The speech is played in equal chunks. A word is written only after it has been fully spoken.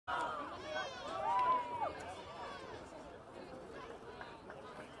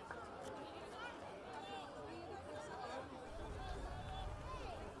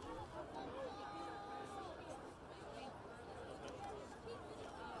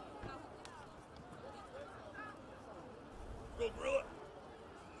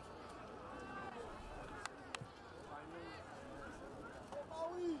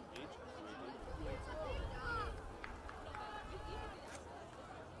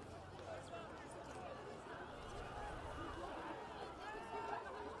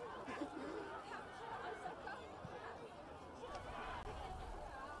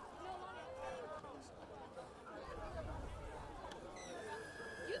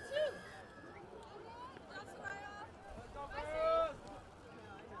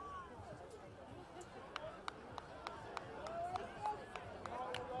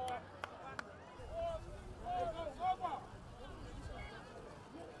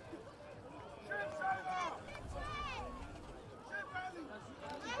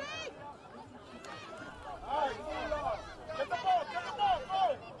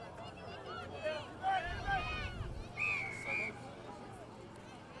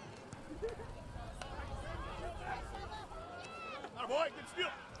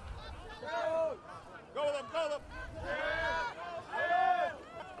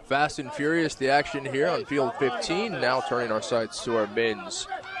Fast and furious, the action here on field 15. Now turning our sights to our men's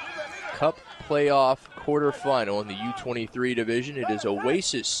cup playoff quarterfinal in the U23 division. It is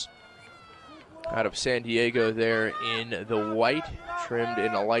Oasis out of San Diego there in the white, trimmed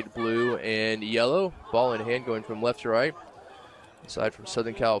in a light blue and yellow. Ball in hand going from left to right. Aside from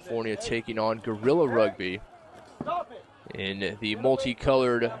Southern California, taking on Gorilla Rugby in the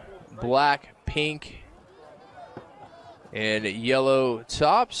multicolored black, pink, and yellow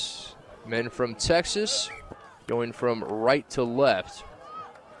tops. Men from Texas going from right to left.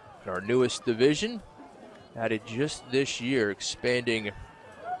 Our newest division, added just this year, expanding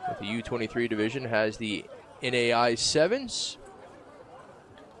with the U23 division, has the NAI'7s.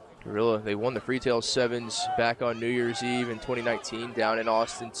 Gorilla, they won the Freetail 7s back on New Year's Eve in 2019 down in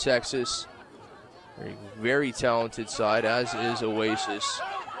Austin, Texas. Very talented side, as is Oasis.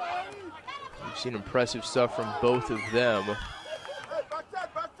 We've seen impressive stuff from both of them.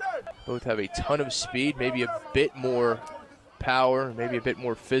 Both have a ton of speed, maybe a bit more power, maybe a bit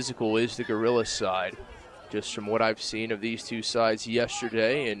more physical is the Gorilla side, just from what I've seen of these two sides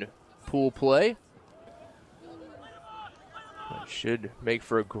yesterday in pool play. It should make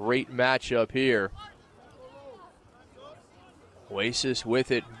for a great matchup here. Oasis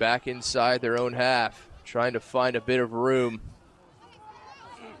with it back inside their own half, trying to find a bit of room.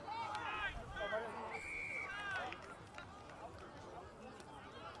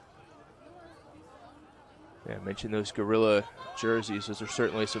 Yeah, I mentioned those Gorilla jerseys. Those are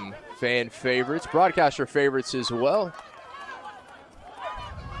certainly some fan favorites, broadcaster favorites as well.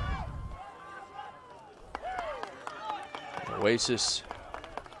 Oasis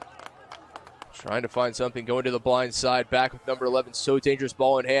trying to find something, going to the blind side, back with number 11, So Dangerous,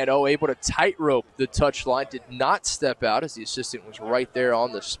 ball in hand. Oh, able to tightrope the touchline, did not step out as the assistant was right there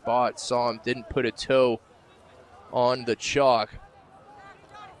on the spot. Saw him, didn't put a toe on the chalk.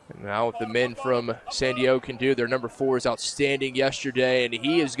 And now what the men from San Diego can do, their number 4 is outstanding yesterday, and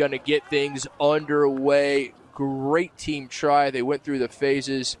he is going to get things underway. Great team try. They went through the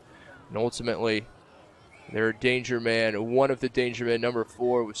phases, and ultimately their danger man, one of the danger men, number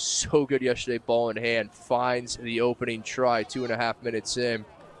 4, was so good yesterday, ball in hand, finds the opening try 2.5 minutes in.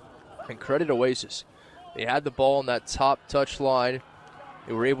 And credit Oasis. They had the ball on that top touch line.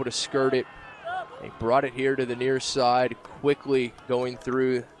 They were able to skirt it. They brought it here to the near side, quickly going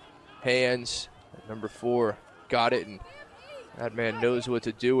through hands. Number 4 got it, and that man knows what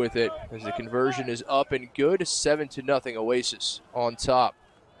to do with it as the conversion is up and good. 7-0 Oasis on top.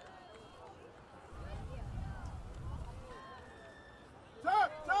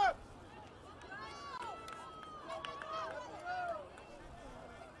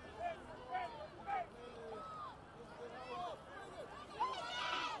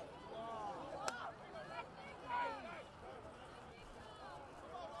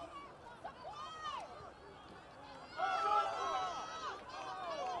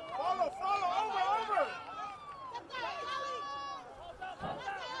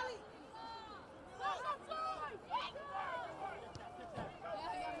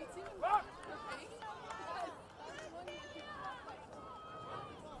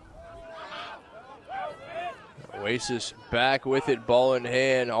 Oasis back with it, ball in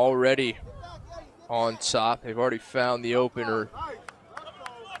hand, already on top. They've already found the opener.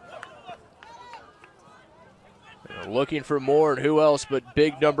 They're looking for more, and who else but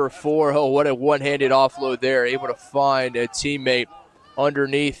big number 4. Oh, what a one-handed offload there. Able to find a teammate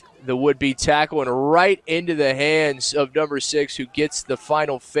underneath the would-be tackle and right into the hands of number 6, who gets the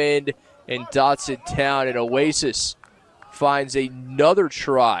final fend and dots it down. And Oasis finds another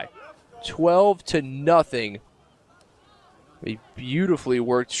try. 12-0. A beautifully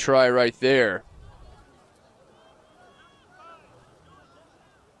worked try right there.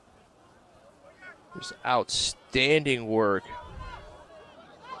 Just outstanding work.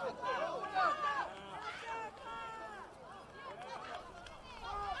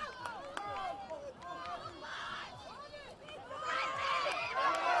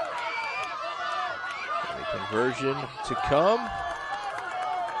 And the conversion to come.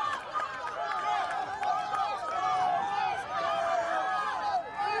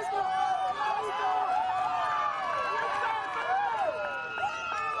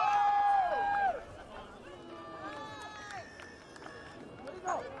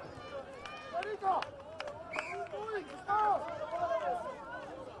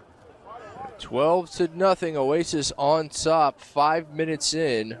 Twelve to nothing, Oasis on top, 5 minutes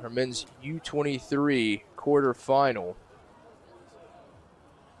in, our men's U23 quarterfinal.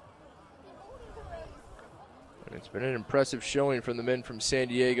 And it's been an impressive showing from the men from San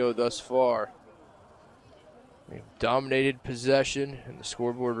Diego thus far. They've dominated possession, and the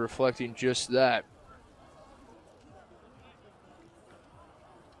scoreboard reflecting just that.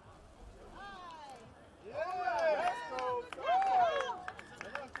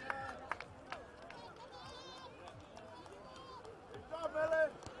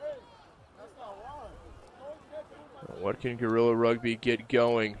 What can Gorilla Rugby get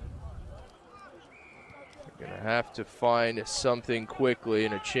going? They're going to have to find something quickly,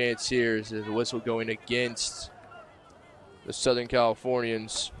 and a chance here is the whistle going against the Southern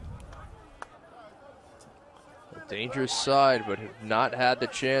Californians. A dangerous side, but have not had the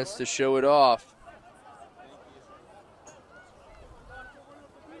chance to show it off.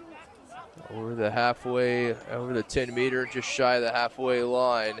 Over the 10-meter, just shy of the halfway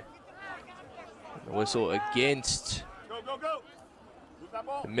line. The whistle against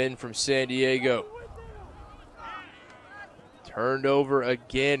the men from San Diego. Turned over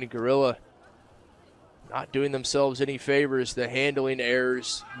again. Gorilla not doing themselves any favors. The handling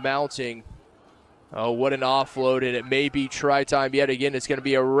errors mounting. Oh, what an offload, and it may be try time yet again. It's going to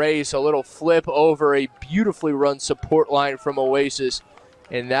be a race, a little flip over a beautifully run support line from Oasis,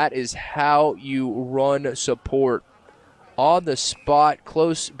 and that is how you run support. On the spot,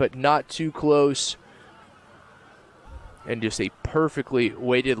 close but not too close. And just a perfectly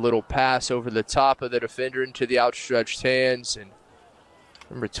weighted little pass over the top of the defender into the outstretched hands. And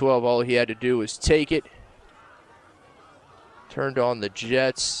number 12, all he had to do was take it. Turned on the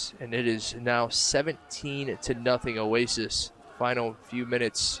Jets, and it is now 17-0 Oasis. Final few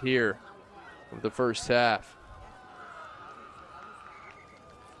minutes here of the first half.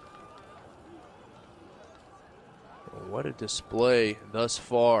 What a display thus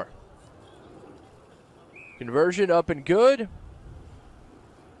far. Conversion up and good.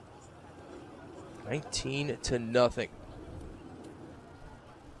 19-0.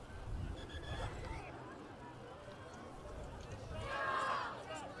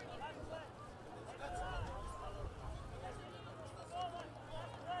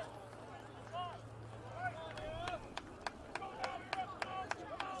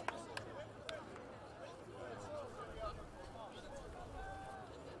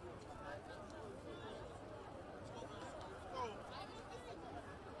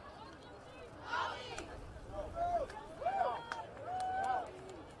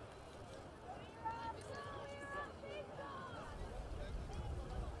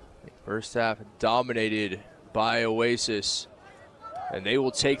 First half dominated by Oasis, and they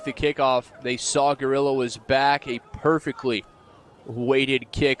will take the kickoff. They saw Gorilla was back. A perfectly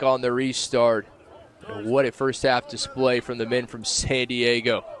weighted kick on the restart. And what a first half display from the men from San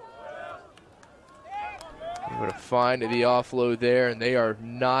Diego. Able to find the offload there, and they are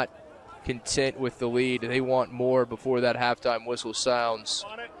not content with the lead. They want more before that halftime whistle sounds.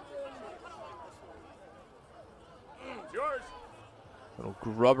 Little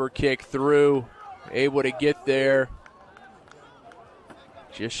grubber kick through, able to get there.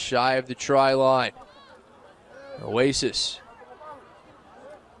 Just shy of the try line. Oasis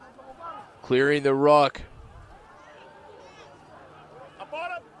clearing the ruck.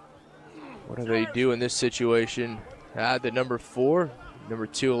 What do they do in this situation? The number 4, number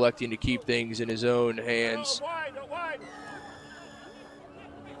 2 electing to keep things in his own hands.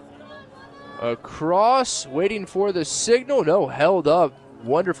 Across, waiting for the signal. No, held up.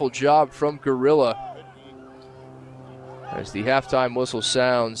 Wonderful job from Gorilla. As the halftime whistle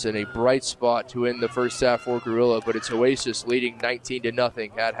sounds, and a bright spot to end the first half for Gorilla, but it's Oasis leading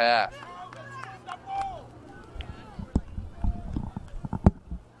 19-0 at half.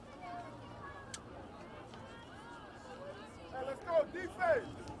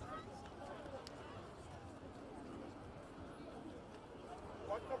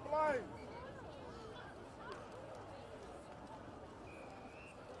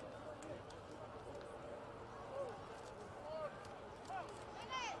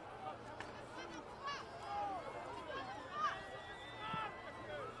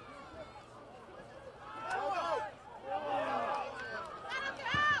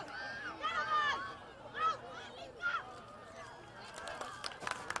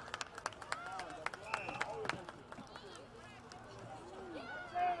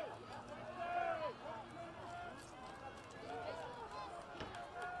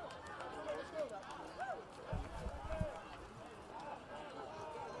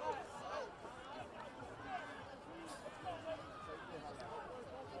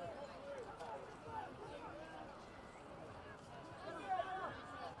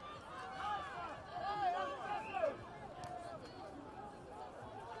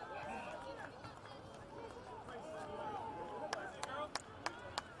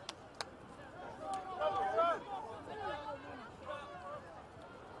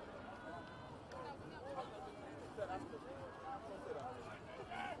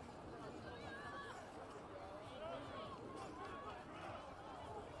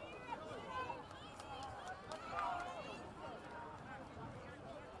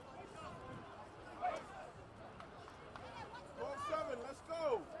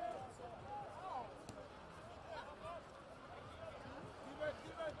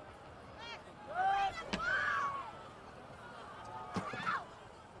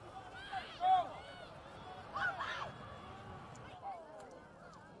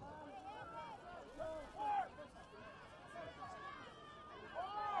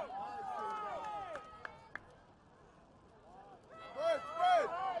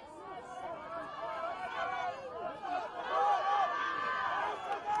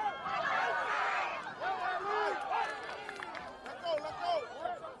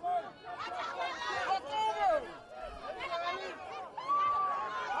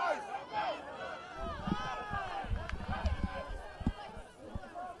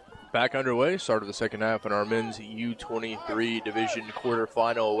 Back underway, start of the second half in our men's U23 division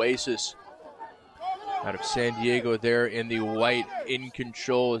quarterfinal. Oasis out of San Diego there in the white, in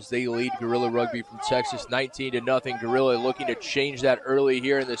control as they lead Gorilla Rugby from Texas 19-0. Gorilla looking to change that early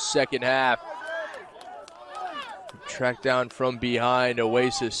here in the second half. Tracked down from behind,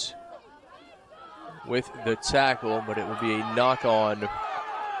 Oasis with the tackle, but it will be a knock-on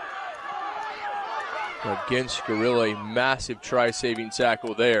against Gorilla. A massive try-saving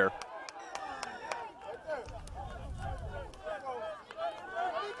tackle there.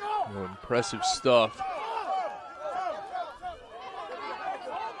 Oh, impressive stuff.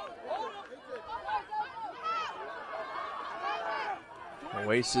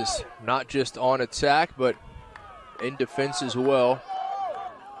 Oasis not just on attack, but in defense as well.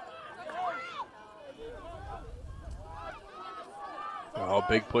 Oh,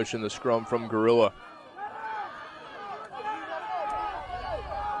 big push in the scrum from Gorilla.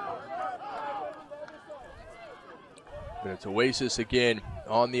 But it's Oasis again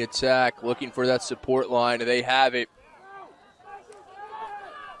on the attack, looking for that support line. They have it.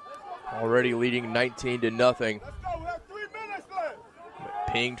 Already leading 19-0.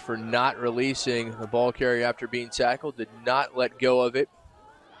 Pinged for not releasing the ball carrier after being tackled. Did not let go of it.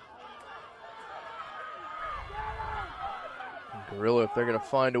 Gorilla, if they're going to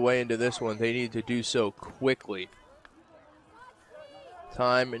find a way into this one, they need to do so quickly.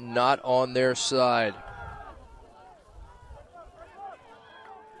 Time not on their side.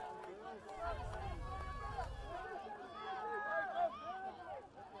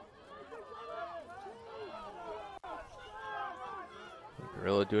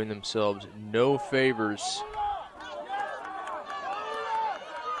 Gorilla doing themselves no favors.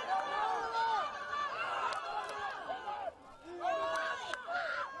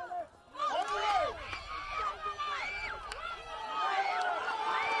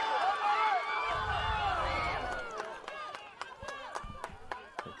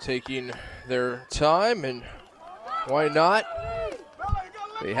 Taking their time, and why not?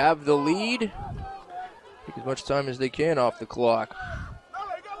 They have the lead. Take as much time as they can off the clock.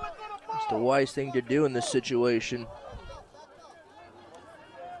 It's the wise thing to do in this situation.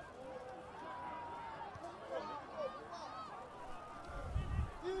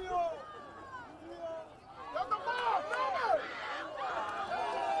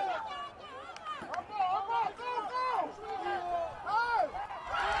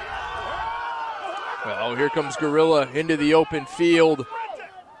 Well, here comes Gorilla into the open field.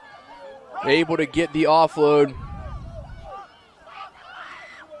 Able to get the offload.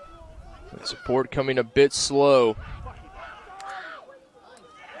 Support coming a bit slow.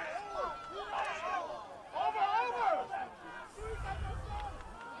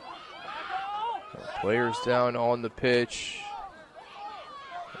 Players down on the pitch.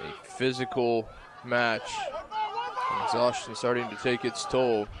 A physical match. Exhaustion starting to take its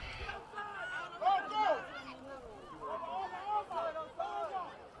toll.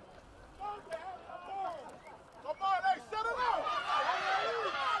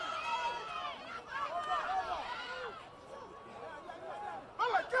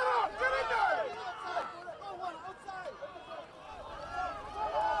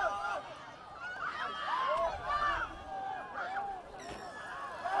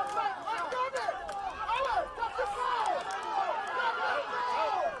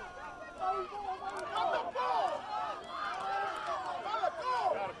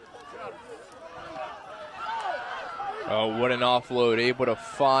 Oh, what an offload. Able to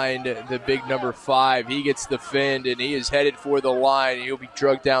find the big number 5. He gets the fend, and he is headed for the line. He'll be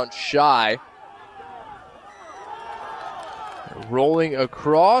drugged down shy. Rolling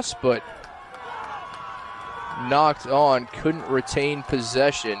across, but knocked on. Couldn't retain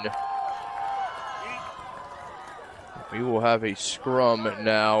possession. We will have a scrum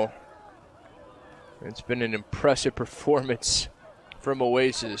now. It's been an impressive performance from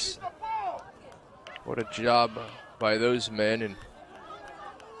Oasis. What a job by those men, and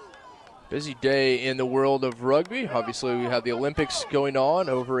busy day in the world of rugby. Obviously, we have the Olympics going on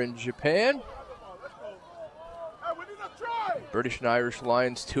over in Japan. British and Irish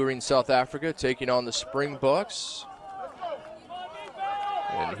Lions touring South Africa, taking on the Springboks.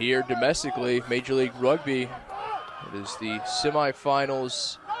 And here domestically, Major League Rugby, it is the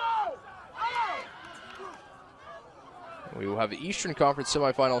semifinals. We will have the Eastern Conference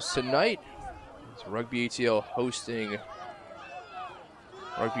semifinals tonight. It's Rugby ATL hosting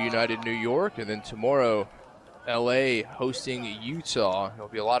Rugby United New York, and then tomorrow LA hosting Utah. There'll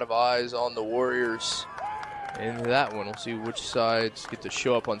be a lot of eyes on the Warriors in that one. We'll see which sides get to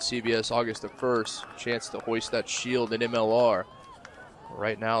show up on CBS August the 1st. Chance to hoist that shield in MLR.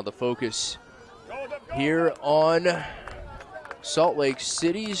 Right now, the focus here on Salt Lake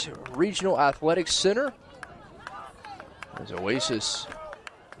City's Regional Athletics Center. As Oasis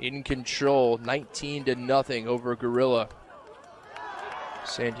in control, 19-0 over Gorilla.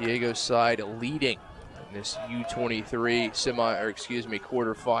 San Diego side leading in this U23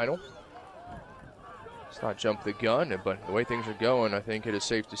 quarterfinal. Let's not jump the gun, but the way things are going, I think it is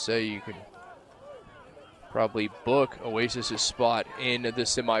safe to say you can probably book Oasis' spot in the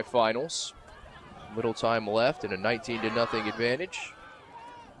semifinals. Little time left and a 19-0 advantage.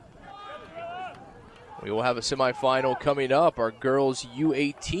 We will have a semifinal coming up, our girls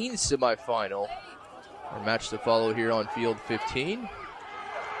U18 semifinal. Our match to follow here on field 15.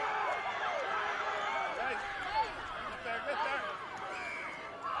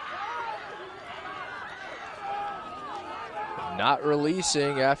 Not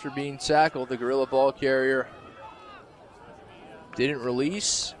releasing after being tackled. The Gorilla ball carrier didn't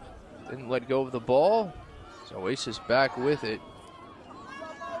release, didn't let go of the ball. So Oasis back with it.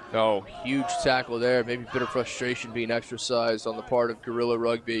 Oh, huge tackle there. Maybe a bit of frustration being exercised on the part of Gorilla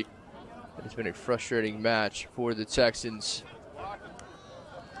Rugby. It's been a frustrating match for the Texans.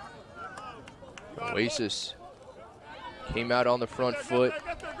 Oasis came out on the front foot,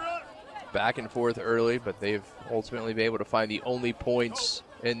 back and forth early, but they've ultimately been able to find the only points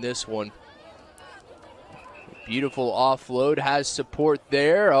in this one. Beautiful offload, has support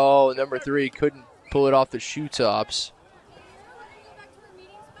there. Oh, number 3 couldn't pull it off the shoe tops.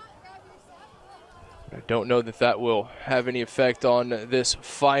 I don't know that that will have any effect on this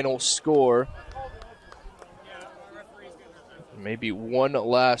final score. Maybe one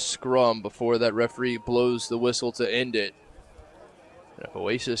last scrum before that referee blows the whistle to end it. And if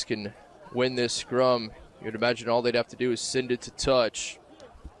Oasis can win this scrum, you'd imagine all they'd have to do is send it to touch.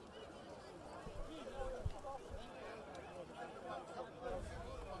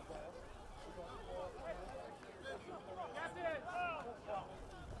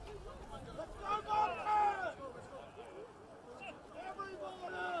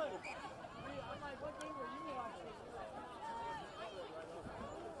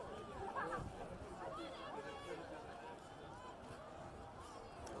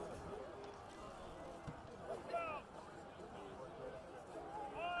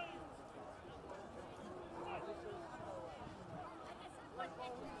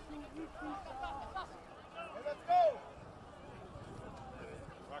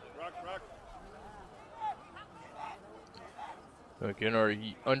 Again, our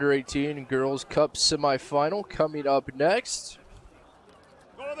under 18 Girls Cup semifinal coming up next.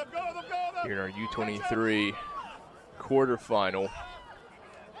 Here in our U23 quarterfinal.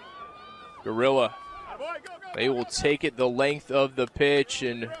 Gorilla, they will take it the length of the pitch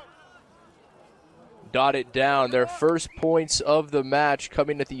and dot it down. Their first points of the match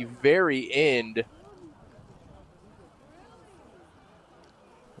coming at the very end.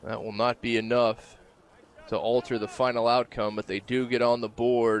 That will not be enough to alter the final outcome, but they do get on the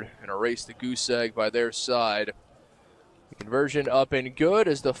board and erase the goose egg by their side. The conversion up and good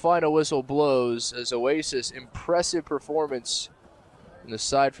as the final whistle blows, as Oasis, impressive performance on the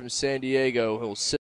side from San Diego. He'll sit